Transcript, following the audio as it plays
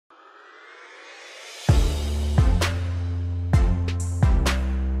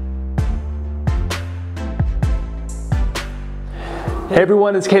Hey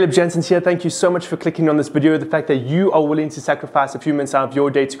everyone, it's Caleb Janssens here. Thank you so much for clicking on this video. The fact that you are willing to sacrifice a few minutes out of your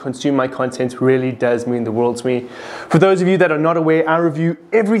day to consume my content really does mean the world to me. For those of you that are not aware, I review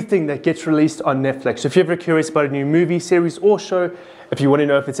everything that gets released on Netflix. So if you're ever curious about a new movie, series, or show, if you want to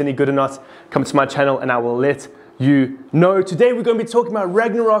know if it's any good or not, come to my channel and I will let you know. Today we're going to be talking about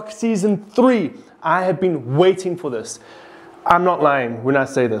Ragnarok Season 3. I have been waiting for this. I'm not lying when I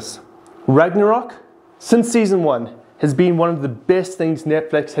say this. Ragnarok, since Season 1, has been one of the best things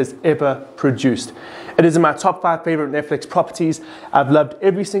Netflix has ever produced. It is in my top 5 favorite Netflix properties. I've loved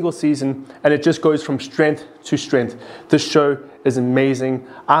every single season and it just goes from strength to strength. This show is amazing.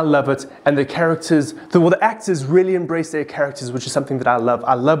 I love it. And the characters, the actors really embrace their characters, which is something that I love.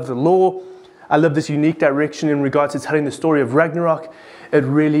 I love the lore. I love this unique direction in regards to telling the story of Ragnarok. It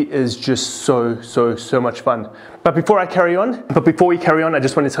really is just so much fun. But before we carry on, I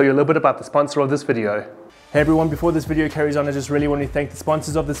just want to tell you a little bit about the sponsor of this video. Hey everyone, before this video carries on, I just really want to thank the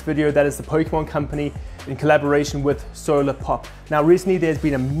sponsors of this video. That is the Pokemon Company in collaboration with Solarpop. Now recently there's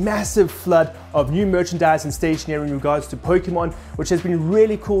been a massive flood of new merchandise and stationery in regards to Pokemon, which has been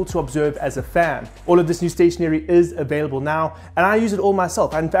really cool to observe as a fan. All of this new stationery is available now and I use it all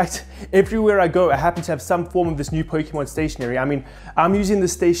myself. In fact, everywhere I go, I happen to have some form of this new Pokemon stationery. I mean, I'm using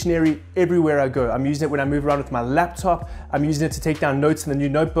this stationery everywhere I go. I'm using it when I move around with my laptop. I'm using it to take down notes in the new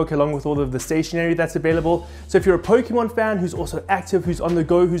notebook along with all of the stationery that's available. So if you're a Pokemon fan who's also active, who's on the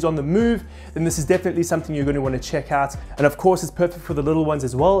go, who's on the move, then this is definitely something you're going to want to check out. And of course, it's perfect for the little ones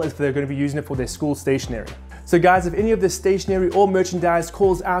as well, if they're going to be using it for their school stationery. So guys, if any of this stationery or merchandise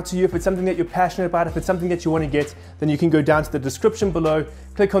calls out to you, if it's something that you're passionate about, if it's something that you want to get, then you can go down to the description below,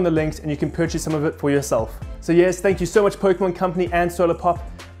 click on the links, and you can purchase some of it for yourself. So yes, thank you so much Pokemon Company and Solarpop.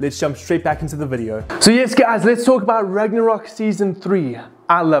 Let's jump straight back into the video. So yes guys, let's talk about Ragnarok Season 3.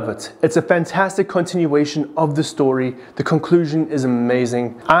 I love it. It's a fantastic continuation of the story. The conclusion is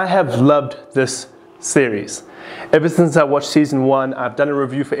amazing. I have loved this series. Ever since I watched Season 1, I've done a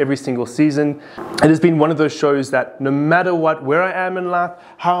review for every single season. It has been one of those shows that no matter what, where I am in life,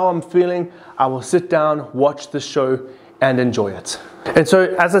 how I'm feeling, I will sit down, watch the show, and enjoy it. And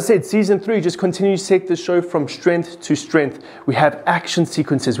so, as I said, Season 3 just continues to take the show from strength to strength. We have action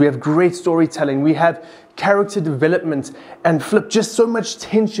sequences, we have great storytelling, we have character development, and just so much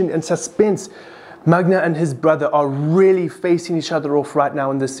tension and suspense. Magna and his brother are really facing each other off right now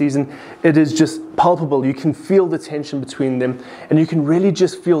in this season. It is just palpable. You can feel the tension between them, and you can really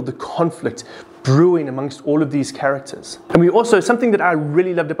just feel the conflict brewing amongst all of these characters. And we also, something that I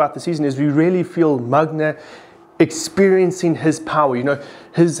really loved about the season is we really feel Magna experiencing his power. You know,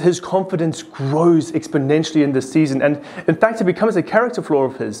 his confidence grows exponentially in this season, and in fact it becomes a character flaw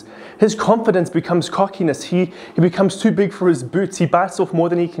of his. His confidence becomes cockiness. He becomes too big for his boots. He bites off more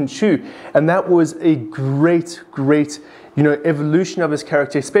than he can chew, and that was a great evolution of his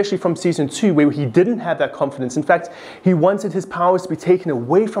character, especially from Season 2, where he didn't have that confidence. In fact, he wanted his powers to be taken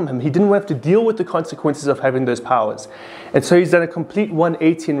away from him. He didn't have to deal with the consequences of having those powers. And so he's done a complete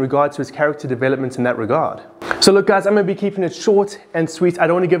 180 in regard to his character development in that regard. So look guys, I'm going to be keeping it short and sweet. I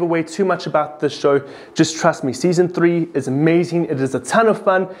don't want to give away too much about this show. Just trust me, Season 3 is amazing. It is a ton of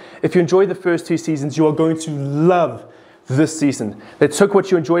fun. If you enjoyed the first 2 seasons, you are going to love this season. They took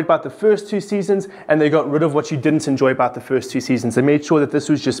what you enjoyed about the first 2 seasons and they got rid of what you didn't enjoy about the first 2 seasons. They made sure that this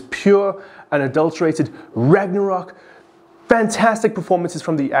was just pure, unadulterated Ragnarok. Fantastic performances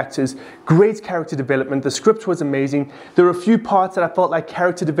from the actors, great character development. The script was amazing. There were a few parts that I felt like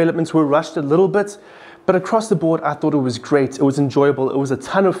character developments were rushed a little bit, but across the board I thought it was great. It was enjoyable. It was a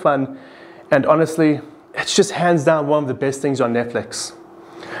ton of fun, and honestly, it's just hands down one of the best things on Netflix.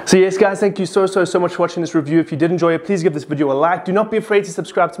 So yes guys, thank you so much for watching this review. If you did enjoy it, please give this video a like. Do not be afraid to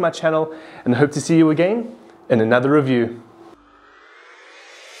subscribe to my channel, and I hope to see you again in another review.